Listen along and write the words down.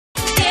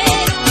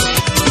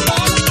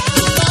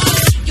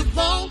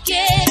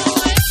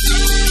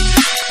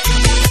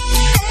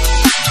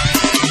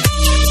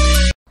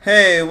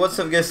Hey, what's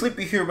up guys?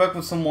 Sleepy here, back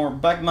with some more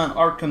Batman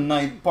Arkham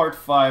Knight Part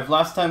 5.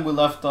 Last time we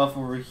left off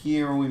over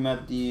here, we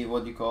met the,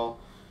 what do you call,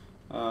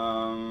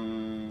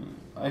 I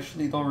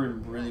actually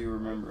don't really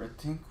remember. I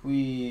think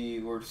we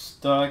were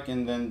stuck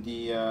and then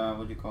the,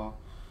 what do you call,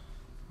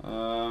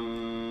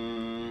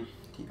 the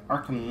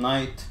Arkham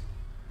Knight.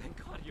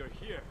 Thank God you're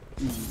here.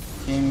 He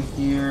came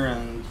here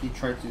and he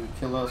tried to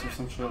kill us or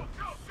some shit.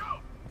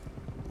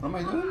 What am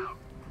I doing?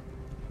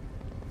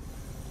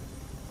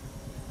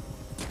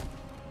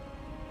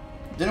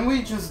 Didn't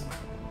we just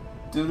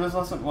do this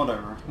last time?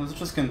 Whatever. Let's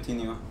just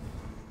continue.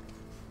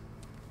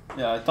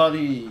 Yeah, I thought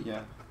he...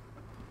 yeah.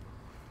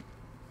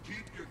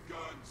 Keep your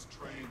guns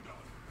trained on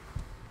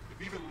him.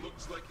 If even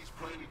looks like he's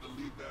planning to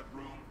leave that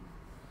room,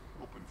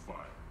 open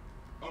fire.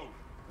 Oh,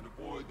 and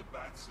avoid the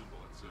bat symbol.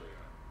 It's a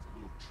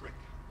little trick.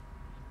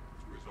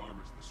 It's where his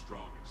armor's the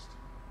strongest.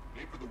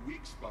 Aim for the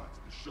weak spots,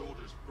 the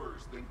shoulders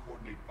first, then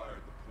coordinate fire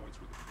at the points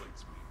where the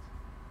plates meet.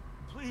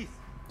 Please.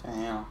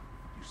 Damn.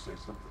 You say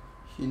something.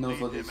 He knows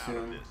what he's Leave him out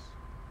of doing. this.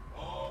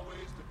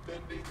 Always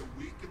defending the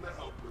weak and the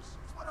helpless.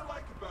 That's what I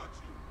like about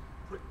you.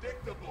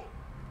 Predictable.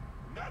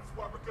 And that's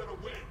why we're gonna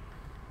win.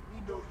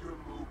 We know your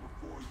move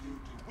before you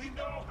do. We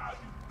know how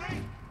you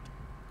think.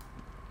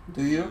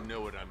 Do you? You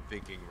know what I'm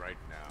thinking right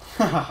now.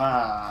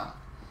 Hahaha.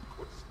 Of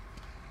course.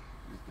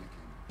 You're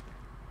thinking,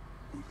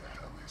 who the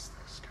hell is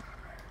this guy?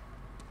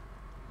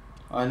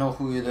 I know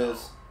who it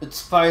is. It's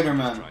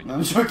Spider-Man. No,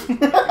 I'm joking.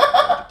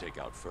 To take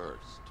out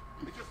first.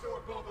 And just so we're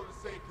both on the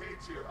same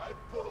page here, I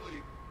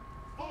fully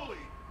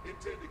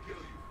intend to kill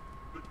you.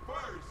 But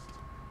first,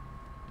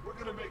 we're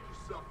gonna make you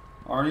suffer.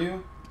 Are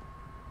you?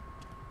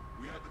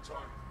 We have the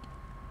target.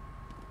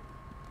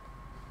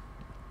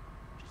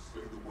 Just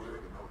say the word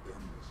and I'll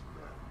end this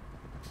now.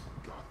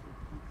 Gotham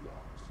will be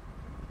ours.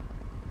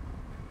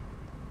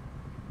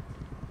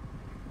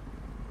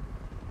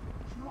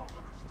 You don't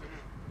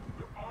understand.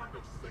 There are no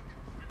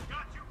seconds. We've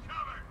got you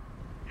covered.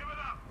 Give it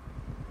up.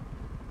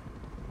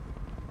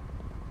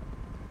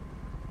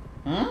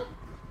 Hmm?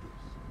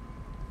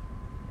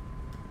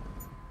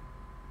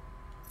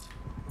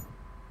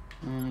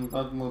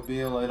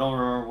 Batmobile. I don't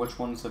remember which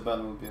one's the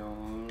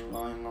Batmobile.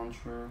 I'm not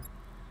sure.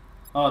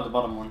 Oh, the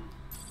bottom one.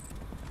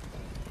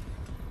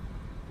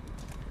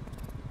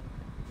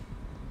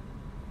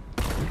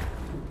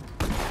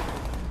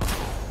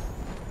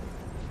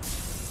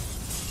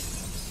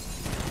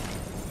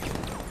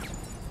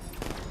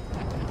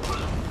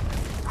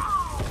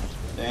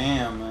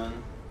 Damn, man.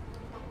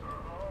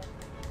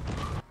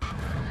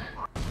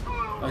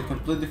 I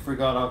completely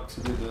forgot how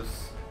to do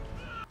this.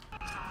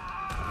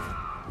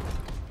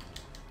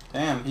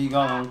 Damn, he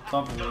got on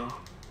top of me.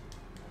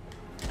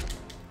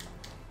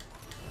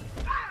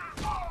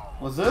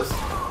 What's this?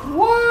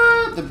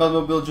 What? The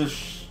Batmobile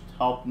just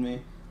helped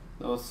me.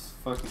 That was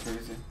fucking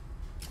crazy.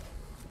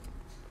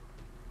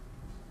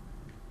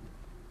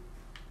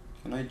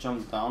 Can I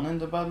jump down in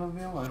the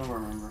Batmobile? I don't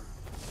remember.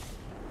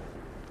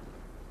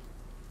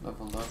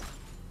 Level up.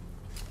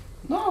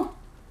 No!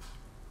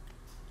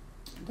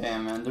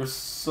 Damn, man, there's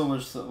so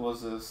much that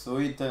was this.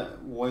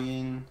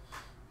 Wayne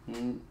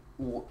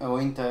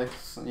Tech,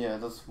 yeah,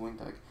 that's Wayne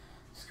Tech.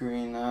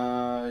 Screen,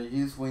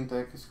 use Wayne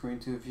Tech screen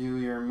to view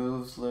your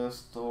moves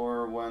list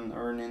or when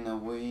earning a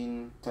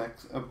Wayne Tech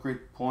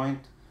upgrade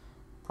point.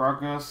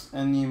 Progress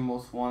any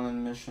most wanted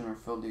mission or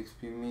fill the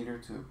XP meter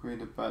to upgrade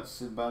the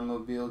Batsuit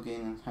Batmobile,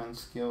 gain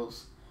enhanced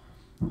skills.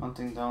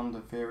 Hunting down the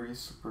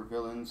various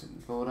supervillains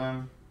in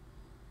Gotham.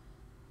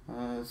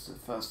 It's the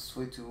fastest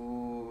way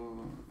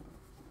to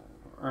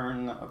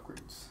earn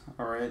upgrades.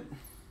 Alright.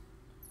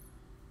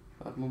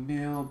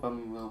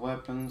 Batmobile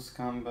weapons,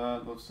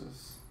 combat, what's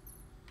this?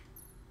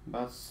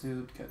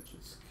 Batsuit,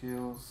 gadget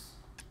skills.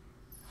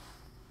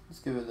 Let's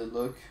give it a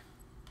look.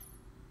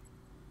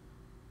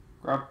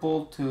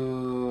 Grapple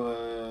to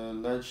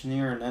ledge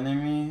near an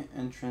enemy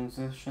and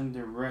transition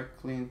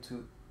directly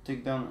into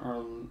takedown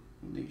or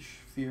leash.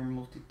 Fear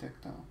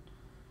multi-takedown.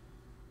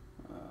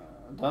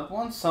 That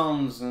one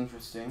sounds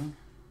interesting.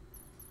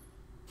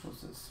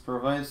 What's this?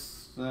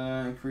 Provides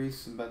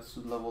increased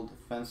Batsuit level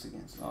defense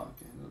against. Oh,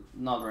 okay.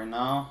 Not right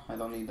now. I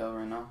don't need that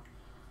right now.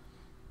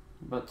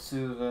 But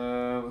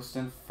to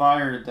withstand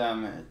fire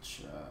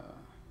damage.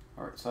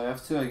 Alright, so I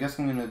have to. I guess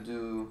I'm gonna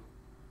do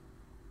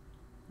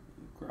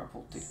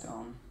grapple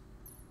takedown.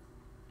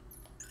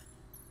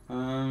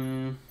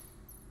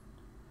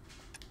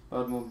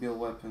 Batmobile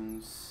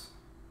weapons.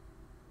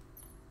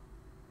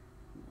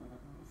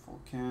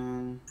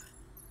 Vulcan.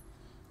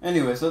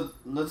 Anyway, so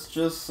let's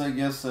just, I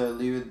guess,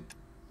 leave it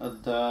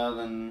at that,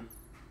 and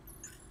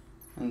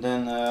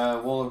then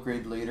we'll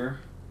upgrade later,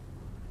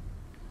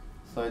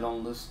 so I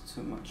don't lose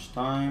too much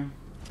time.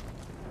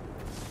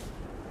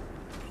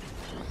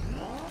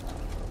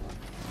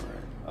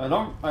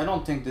 Alright, I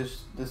don't think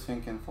this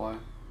thing can fly.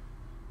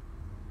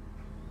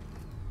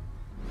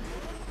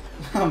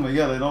 Oh my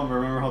god, I don't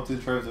remember how to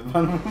drive the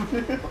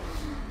Batmobile.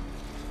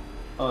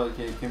 Oh,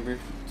 okay, you can break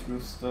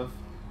through stuff.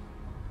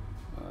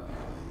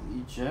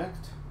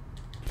 Eject.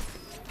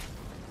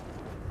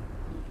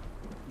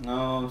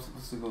 No, I'm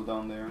supposed to go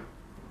down there.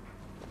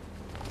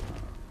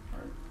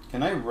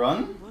 Can I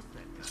run? Who was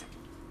that guy?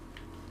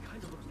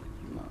 Kind of looks like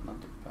you. No,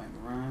 not the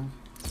Bangarang.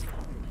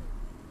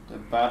 The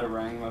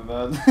Batarang, my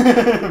bad.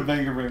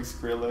 Bangarang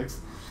Skrillex.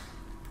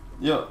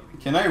 Yo,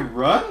 can I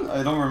run?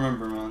 I don't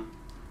remember, man.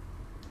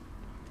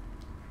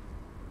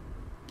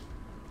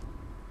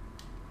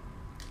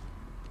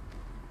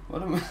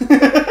 What am I?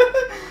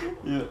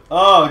 Yeah.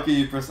 Oh, okay,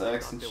 you press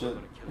X and shit.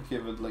 Okay,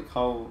 but like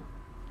how?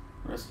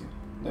 Rescue.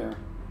 There.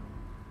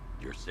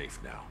 You're safe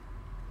now.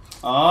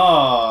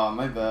 Oh,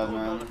 my bad,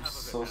 man. I'm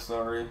so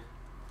sorry.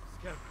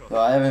 Scarecrow.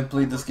 I haven't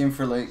played this game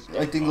for like.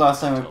 I think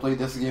last time I played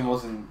this game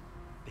was in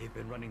They've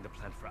been running the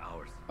plant for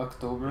hours. They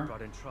October.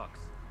 brought in trucks,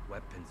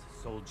 weapons,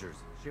 soldiers,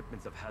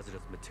 shipments of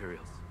hazardous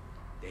materials.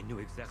 They knew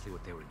exactly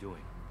what they were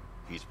doing.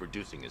 He's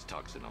producing his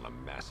toxin on a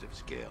massive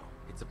scale.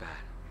 It's bad.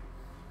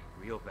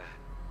 Real bad.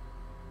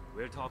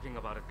 We're talking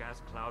about a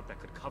gas cloud that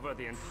could cover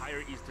the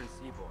entire eastern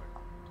seaboard.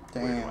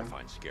 Where do I Damn.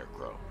 find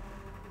Scarecrow?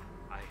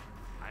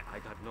 I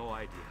got no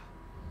idea.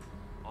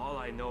 All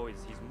I know is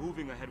he's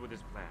moving ahead with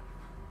his plan.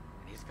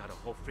 And he's got a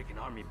whole freaking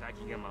army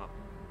backing him up.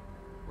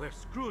 We're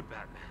screwed,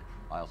 Batman.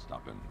 I'll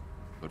stop him.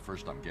 But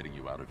first I'm getting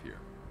you out of here.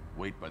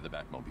 Wait by the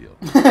Batmobile.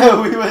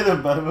 We made a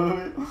bad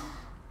movie.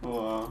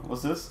 Wow.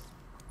 What's this?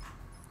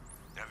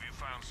 Have you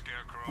found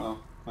Scarecrow? Oh,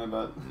 my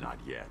bad. Not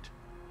yet.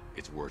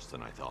 It's worse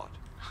than I thought.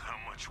 How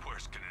much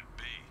worse can it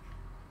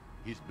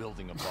be? He's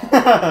building a bomb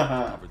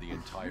to cover the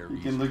entire You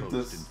East can look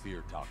Coast this in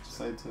fear toxin.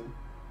 Side too.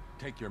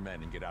 Take your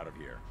men and get out of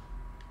here.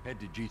 Head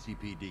to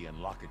GCPD and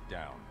lock it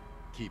down.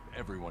 Keep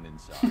everyone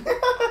inside. I'll get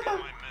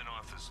my men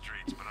off the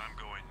streets, but I'm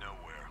going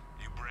nowhere.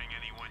 You bring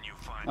anyone you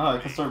find. Oh, I to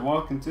can me. start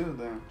walking too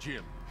then.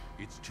 Jim,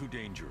 it's too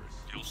dangerous.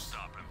 You'll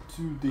stop him.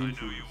 Too I know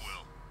dangerous. you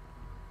will.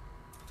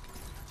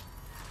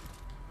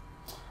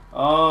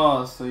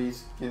 Oh, so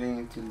he's getting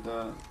into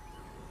the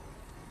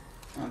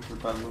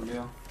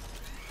Batmobile.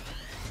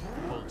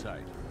 Hold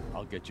tight.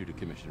 I'll get you to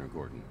Commissioner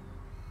Gordon.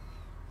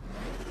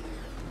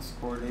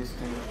 Escort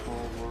Eastern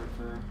Paul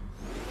Worker.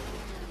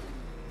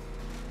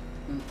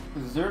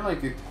 Is there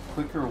like a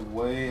quicker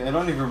way? I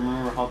don't even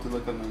remember how to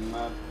look at the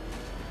map.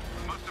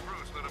 Master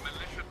Bruce, there are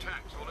militia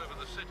tanks all over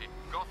the city.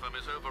 Gotham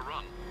is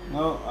overrun.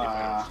 No, If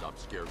I don't stop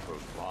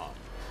Scarecrow's bomb,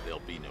 there'll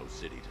be no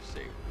city to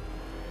save.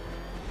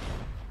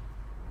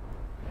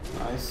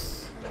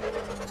 nice.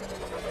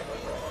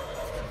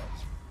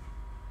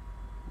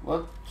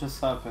 What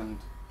just happened?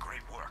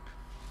 Great work.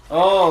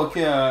 Oh,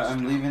 okay,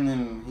 I'm leaving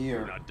him We're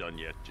here. not done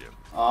yet, Jim.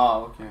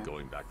 Oh, okay.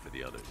 Going back for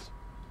the others.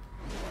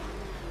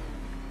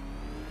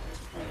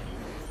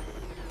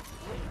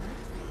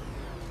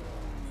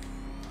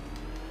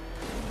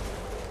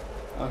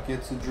 Okay,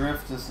 to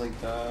drift is like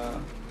that.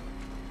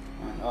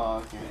 And, oh,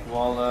 okay.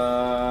 Well,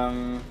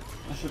 I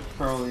should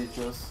probably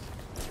just.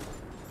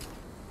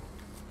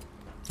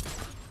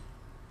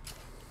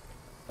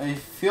 I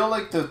feel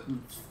like the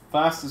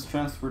fastest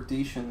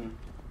transportation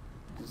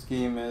this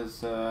game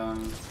is the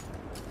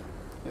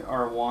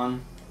R1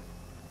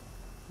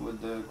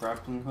 with the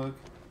grappling hook.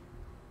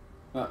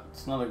 No,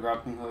 it's not a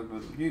grappling hook,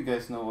 but you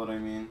guys know what I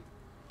mean.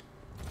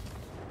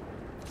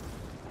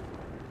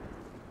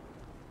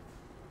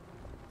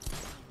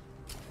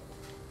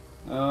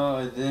 Oh,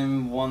 I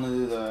didn't want to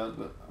do that,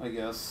 but I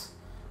guess.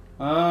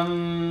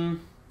 Climb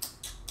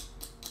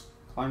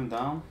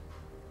down.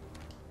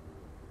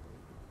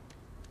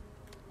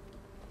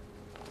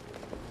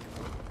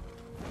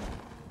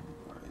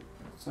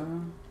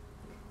 Alright,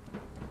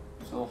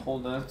 so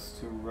hold X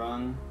to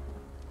run.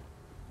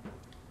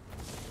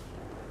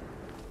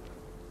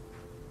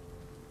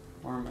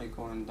 Or am I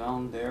going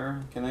down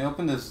there? Can I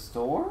open this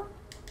door?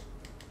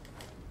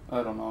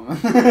 I don't know,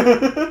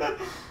 man.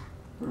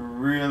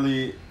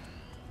 Really.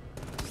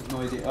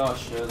 No idea. Oh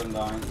shit, I'm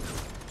dying.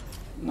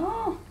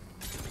 No!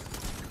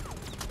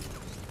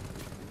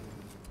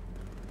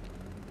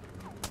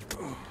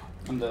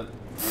 I'm dead.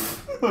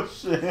 Oh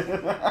shit.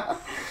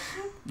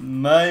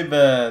 My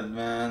bad,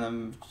 man.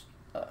 I'm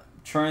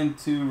trying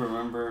to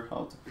remember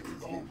how to play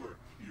this game. Over,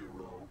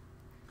 hero.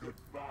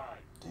 Goodbye.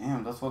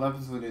 Damn, that's what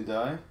happens when you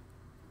die?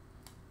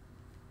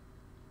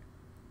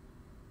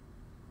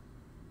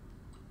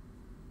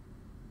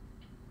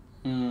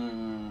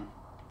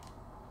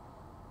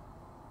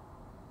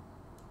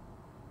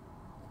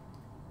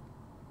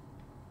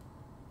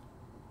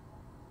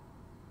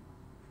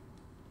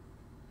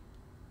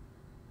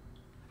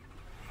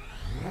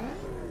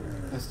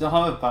 I still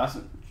have a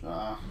passenger.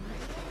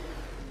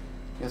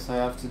 Guess I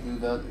have to do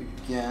that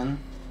again.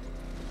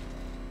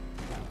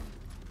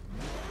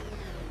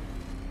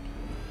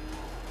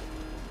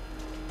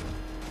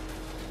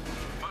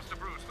 Master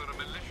Bruce, there are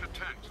militia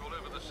tanks all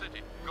over the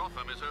city.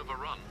 Gotham is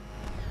overrun.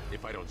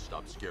 If I don't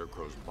stop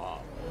Scarecrow's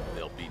bomb,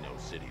 there'll be no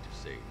city to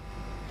save.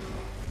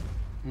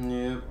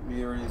 Yep,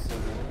 we already said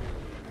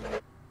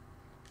it.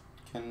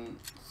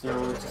 Is there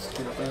a way to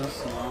skip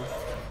this? No.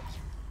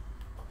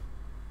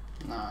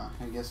 Nah,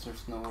 I guess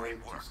there's no way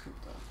to skip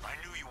that. I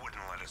knew you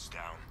wouldn't let us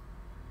down.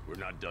 We're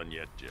not done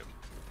yet, Jim.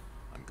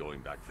 I'm going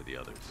back for the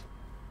others.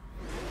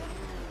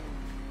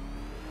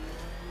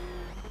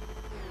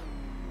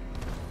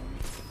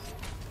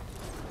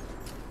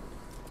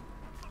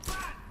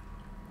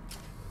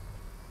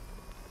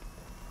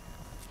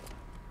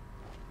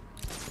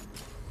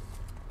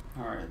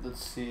 Alright,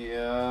 let's see.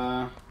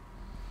 It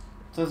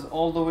says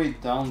all the way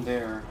down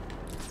there.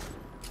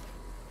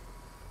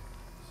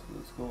 So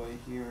let's go right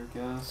here, I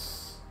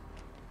guess.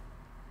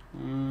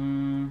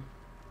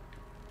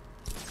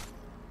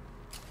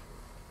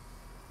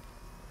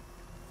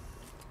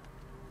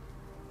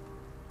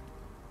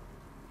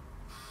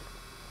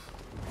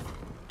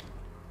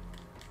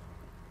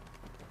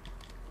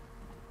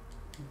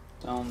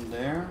 Down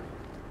there.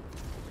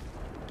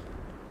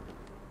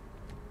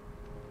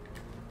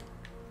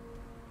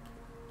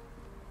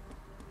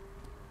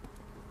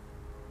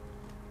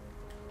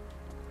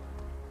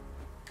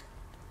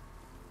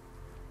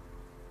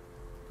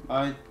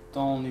 I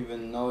don't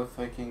even know if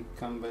I can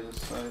come by the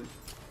side.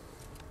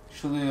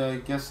 Actually, I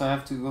guess I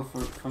have to go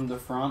from the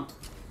front.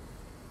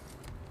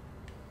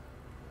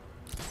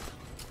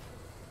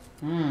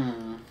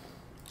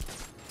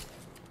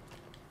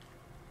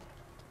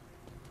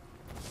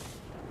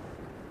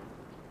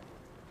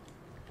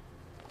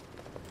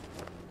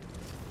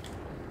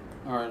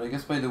 Alright, I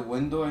guess by the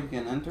window I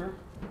can enter.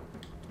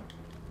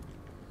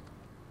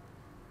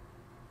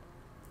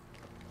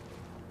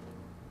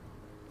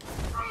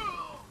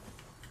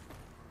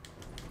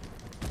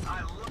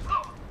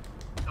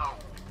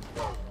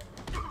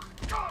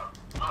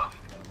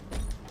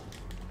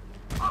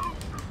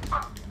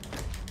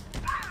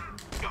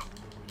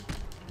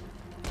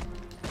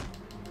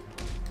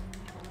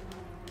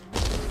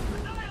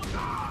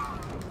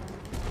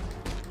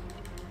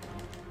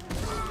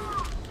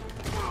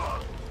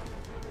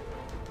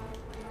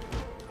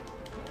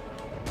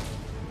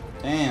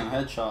 Damn,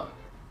 headshot.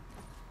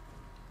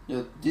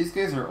 Yeah, these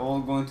guys are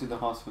all going to the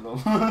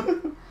hospital.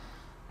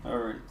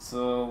 Alright,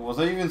 so was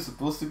I even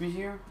supposed to be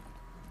here?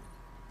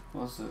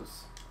 What's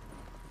this?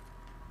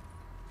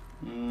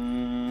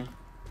 Use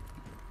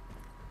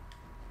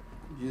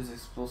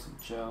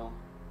explosive gel.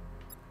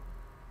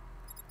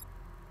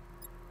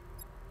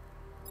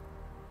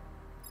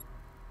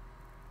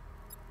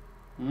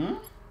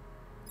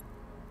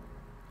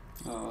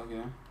 Oh,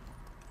 okay.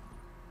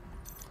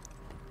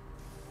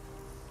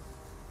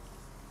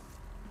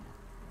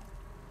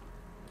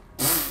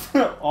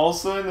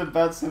 Also in the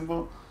bat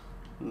symbol?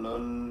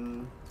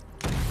 Lol.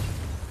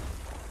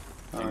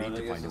 I need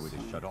to find a way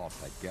to shut off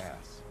that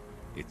gas.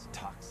 It's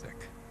toxic.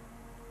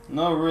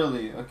 No,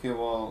 really? Okay,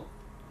 well,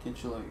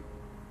 can't you like...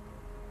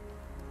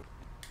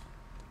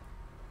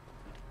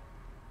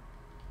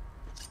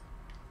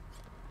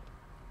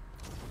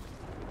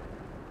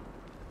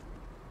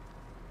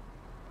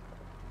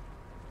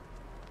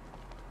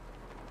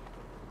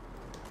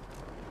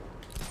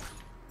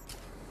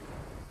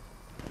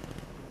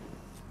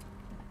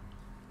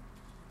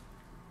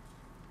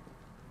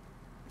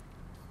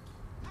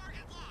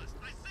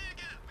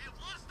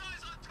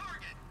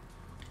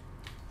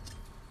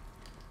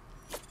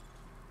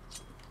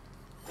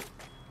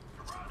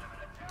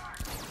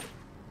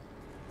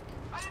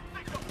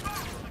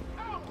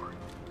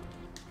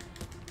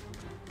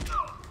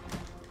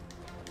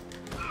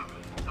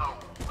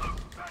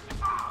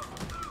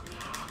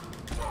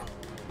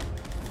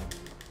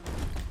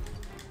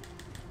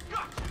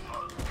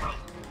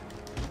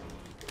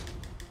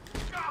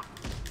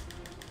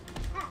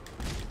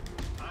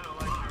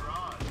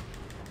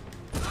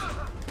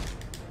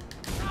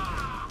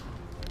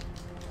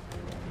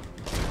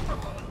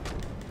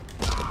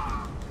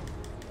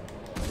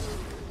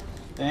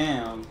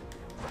 Damn.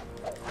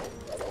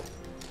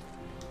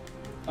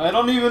 I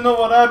don't even know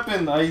what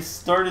happened. I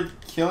started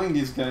killing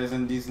these guys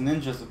and these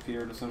ninjas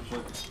appeared or some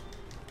shit.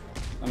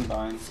 I'm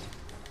dying.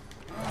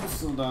 I'm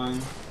still dying.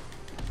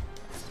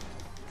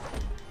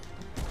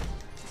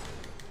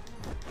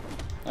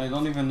 I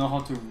don't even know how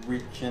to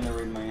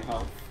regenerate my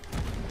health.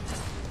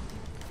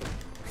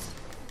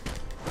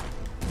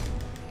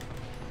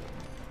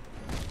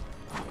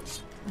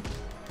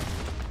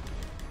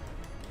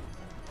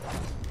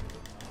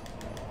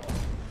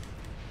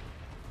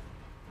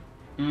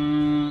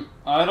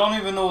 I don't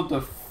even know what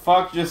the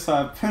fuck just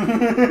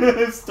happened.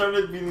 I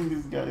started beating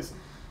these guys.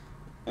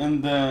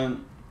 And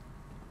then...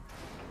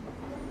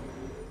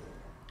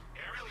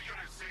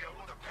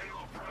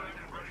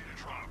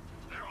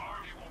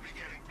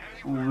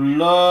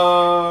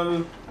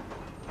 LOL.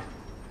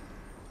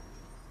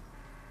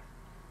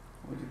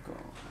 Where'd it go?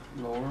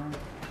 Lower?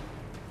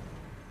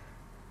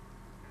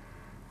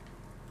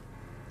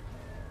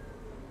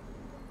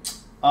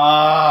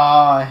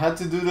 Ah, I had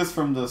to do this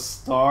from the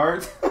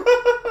start.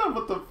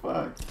 What the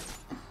fuck?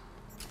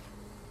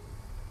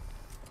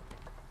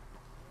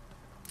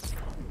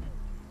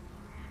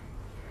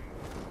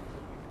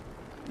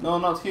 No,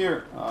 not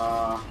here.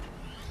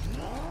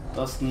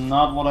 That's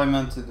not what I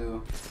meant to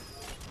do.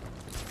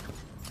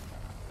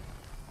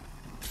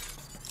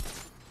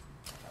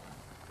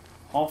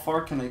 How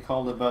far can I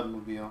call the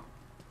Batmobile?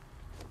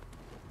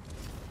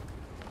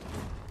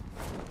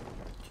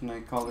 Can I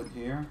call it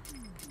here?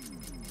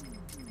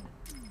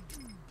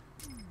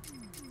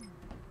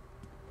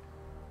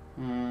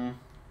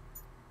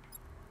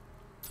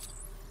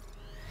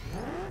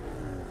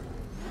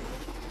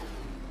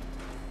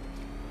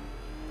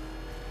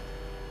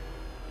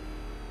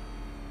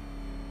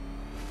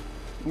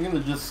 I'm gonna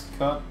just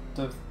cut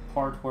the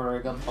part where I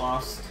got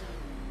lost.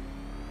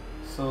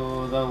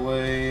 So that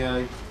way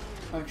I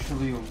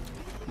actually, what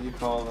do you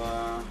call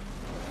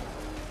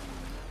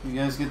you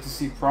guys get to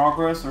see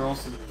progress, or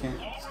else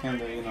it's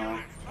kinda, you know,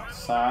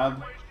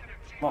 sad.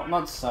 Well,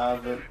 not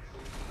sad, but...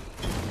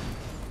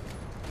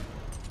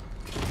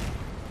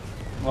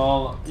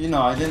 Well, you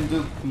know, I didn't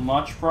do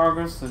much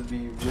progress. It'd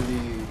be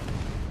really...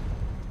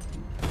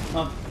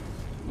 not,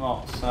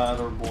 well, sad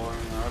or boring,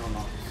 or I don't know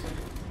how to say it.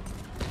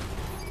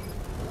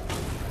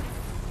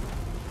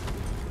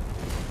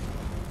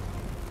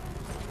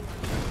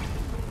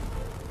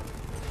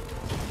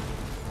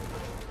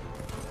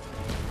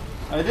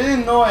 I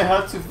didn't know I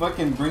had to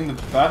fucking bring the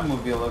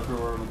Batmobile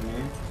everywhere with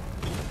me.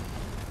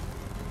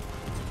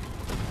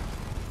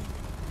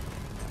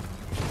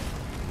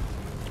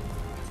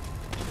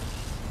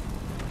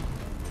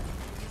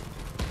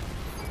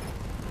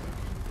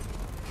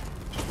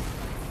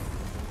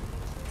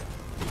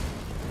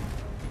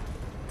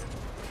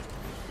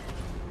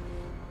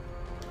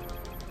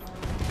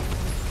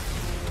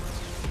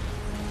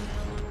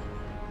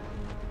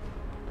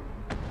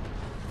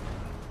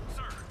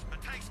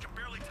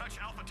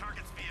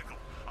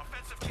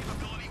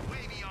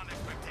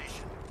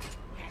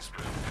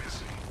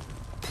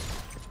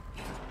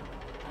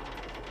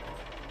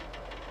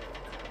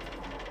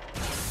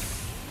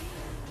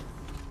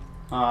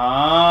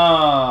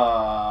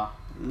 Ah,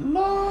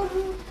 lol.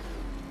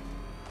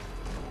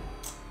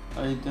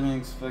 I didn't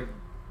expect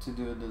to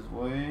do it this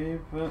way,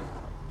 but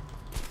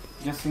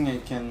guessing I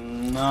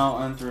can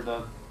now enter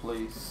that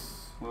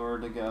place where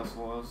the gas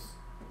was.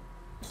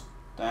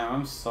 Damn,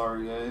 I'm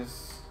sorry,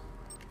 guys.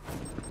 Yeah,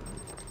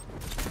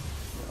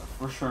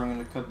 for sure I'm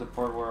gonna cut the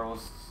part where I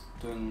was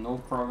doing no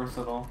progress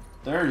at all.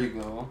 There you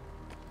go.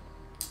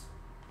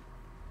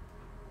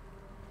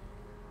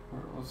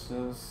 Where was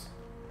this?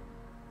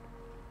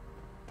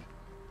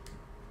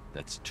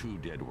 That's 2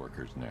 dead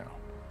workers now.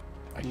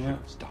 I should Yeah.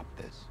 have stopped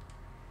this.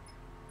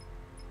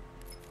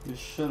 You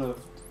should have.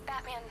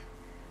 Batman,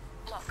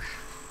 look.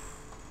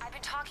 I've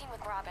been talking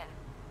with Robin.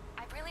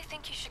 I really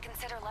think you should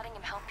consider letting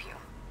him help you.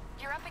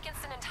 You're up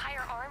against an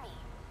entire army.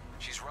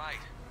 She's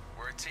right.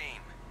 We're a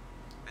team.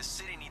 This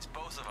city needs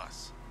both of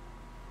us.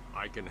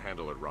 I can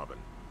handle it, Robin.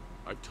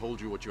 I've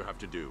told you what you have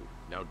to do.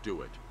 Now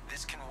do it.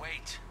 This can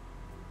wait.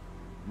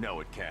 No,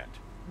 it can't.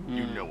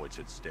 You know what's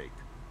at stake.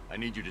 I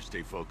need you to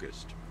stay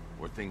focused,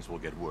 or things will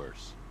get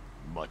worse.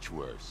 Much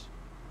worse.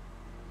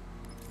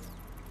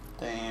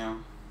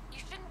 Damn. You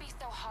shouldn't be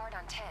so hard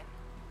on Tim.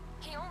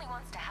 He only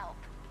wants to help.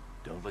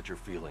 Don't let your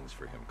feelings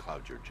for him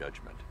cloud your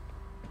judgment.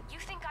 You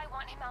think I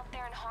want him out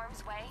there in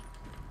harm's way?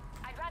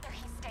 I'd rather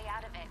he stay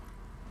out of it.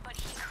 But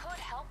he could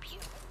help you.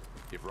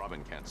 If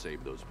Robin can't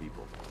save those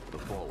people, the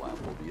fallout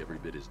will be every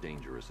bit as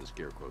dangerous as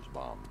Scarecrow's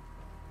bomb.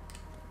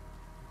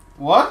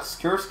 What?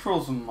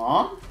 Scarecrow's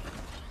mom?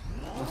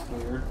 That's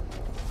weird.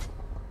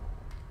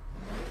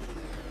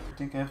 I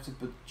think I have to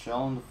put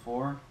gel on the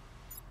floor.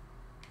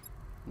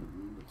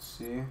 Let's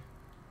see.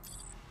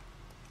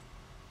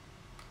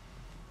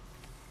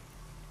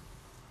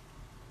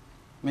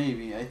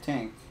 Maybe, I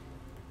think.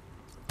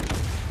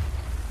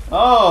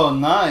 Oh,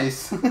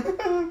 nice!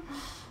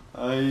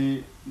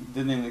 I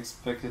didn't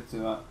expect it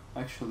to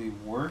actually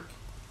work.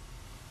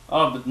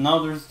 Oh, but now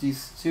there's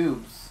these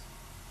tubes.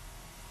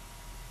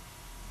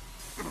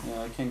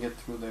 Yeah, I can't get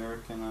through there,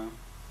 can I?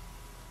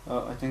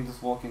 Oh, I think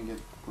this wall can get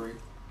break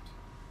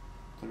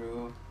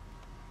through.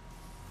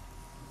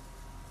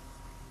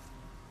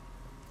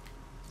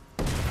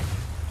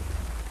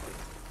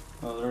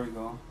 Oh, there we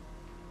go.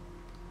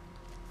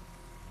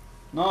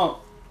 No!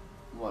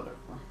 Whatever.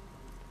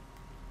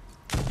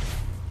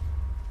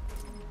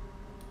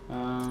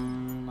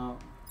 No.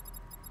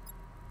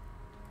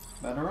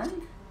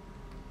 Batarang?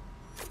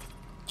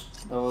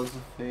 That was a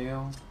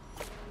fail.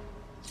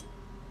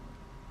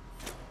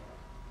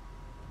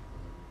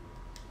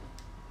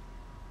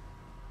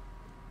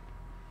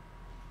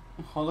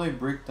 How do I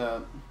break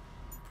that?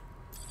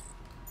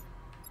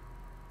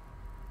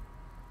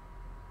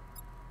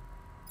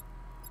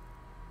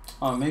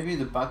 Oh, maybe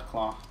the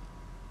Batclaw.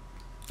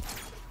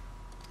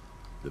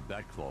 The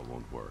Batclaw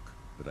won't work,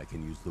 but I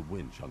can use the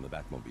winch on the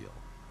Batmobile.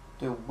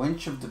 The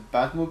winch of the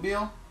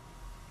Batmobile?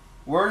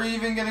 Where are you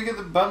even gonna get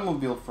the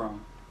Batmobile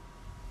from?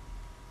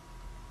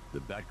 The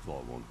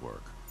Batclaw won't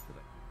work, but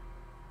I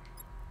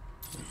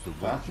use the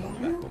winch on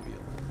the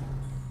Batmobile.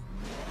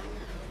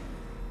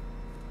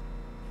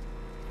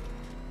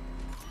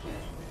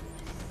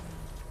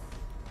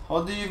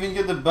 How do you even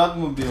get the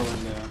Batmobile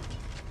in there?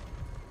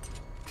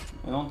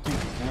 I don't think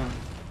you can.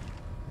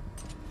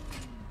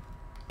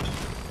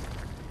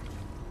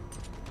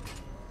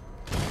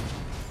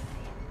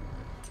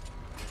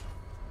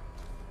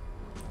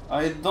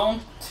 I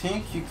don't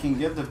think you can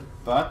get the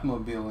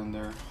Batmobile in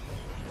there.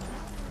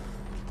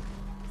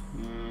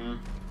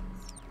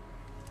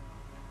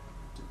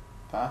 The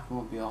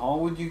Batmobile. How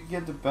would you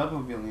get the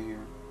Batmobile in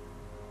here?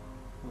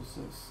 What's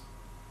this?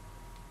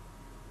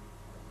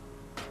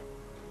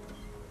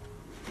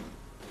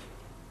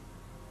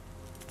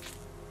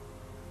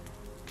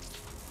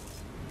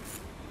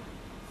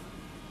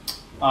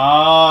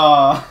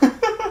 Ah!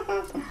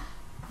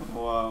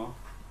 Wow.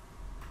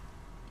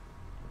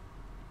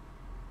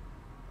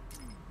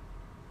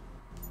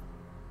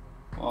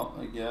 Well,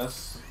 I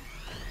guess.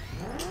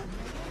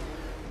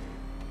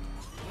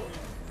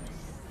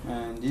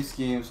 Man, these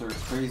games are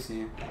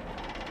crazy.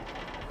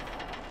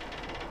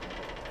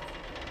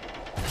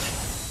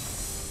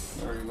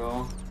 There you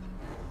go.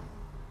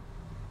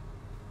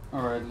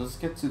 Alright, let's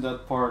get to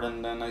that part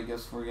and then I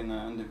guess we're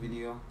gonna end the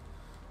video.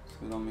 So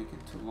we don't make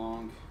it too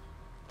long.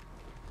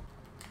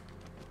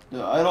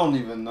 Dude, I don't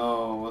even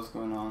know what's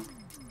going on.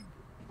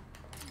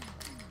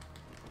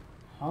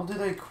 How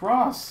did I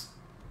cross?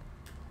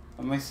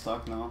 Am I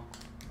stuck now?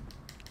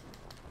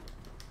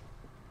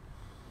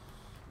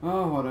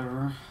 Oh,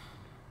 whatever.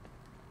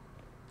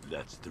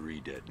 That's 3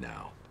 dead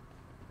now.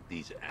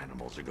 These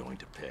animals are going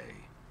to pay.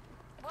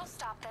 We'll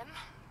stop them.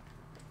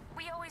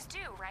 We always do,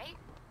 right?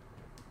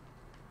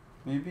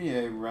 Maybe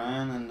I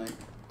ran and I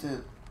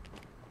did.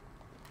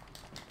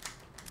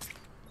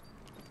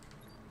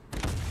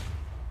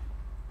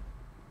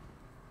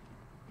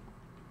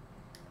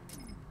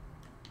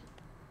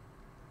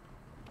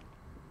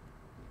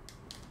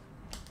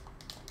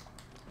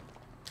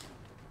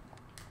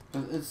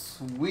 But it's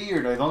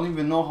weird, I don't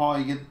even know how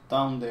I get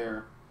down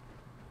there.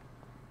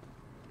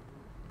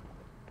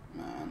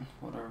 Man,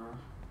 whatever.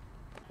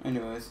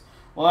 Anyways,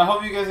 well, I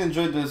hope you guys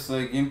enjoyed this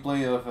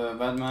gameplay of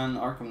Batman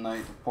Arkham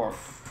Knight Part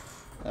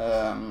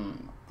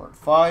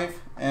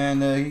 5. And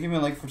give me a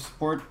like for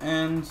support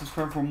and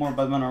subscribe for more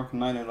Batman Arkham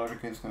Knight and other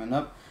games coming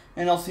up.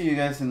 And I'll see you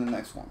guys in the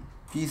next one.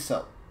 Peace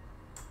out.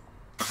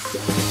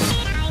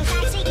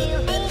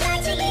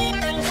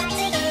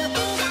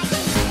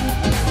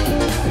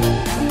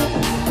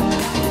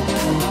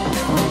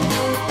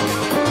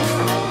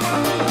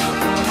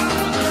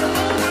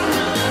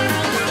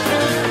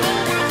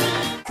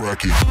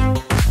 Cracky.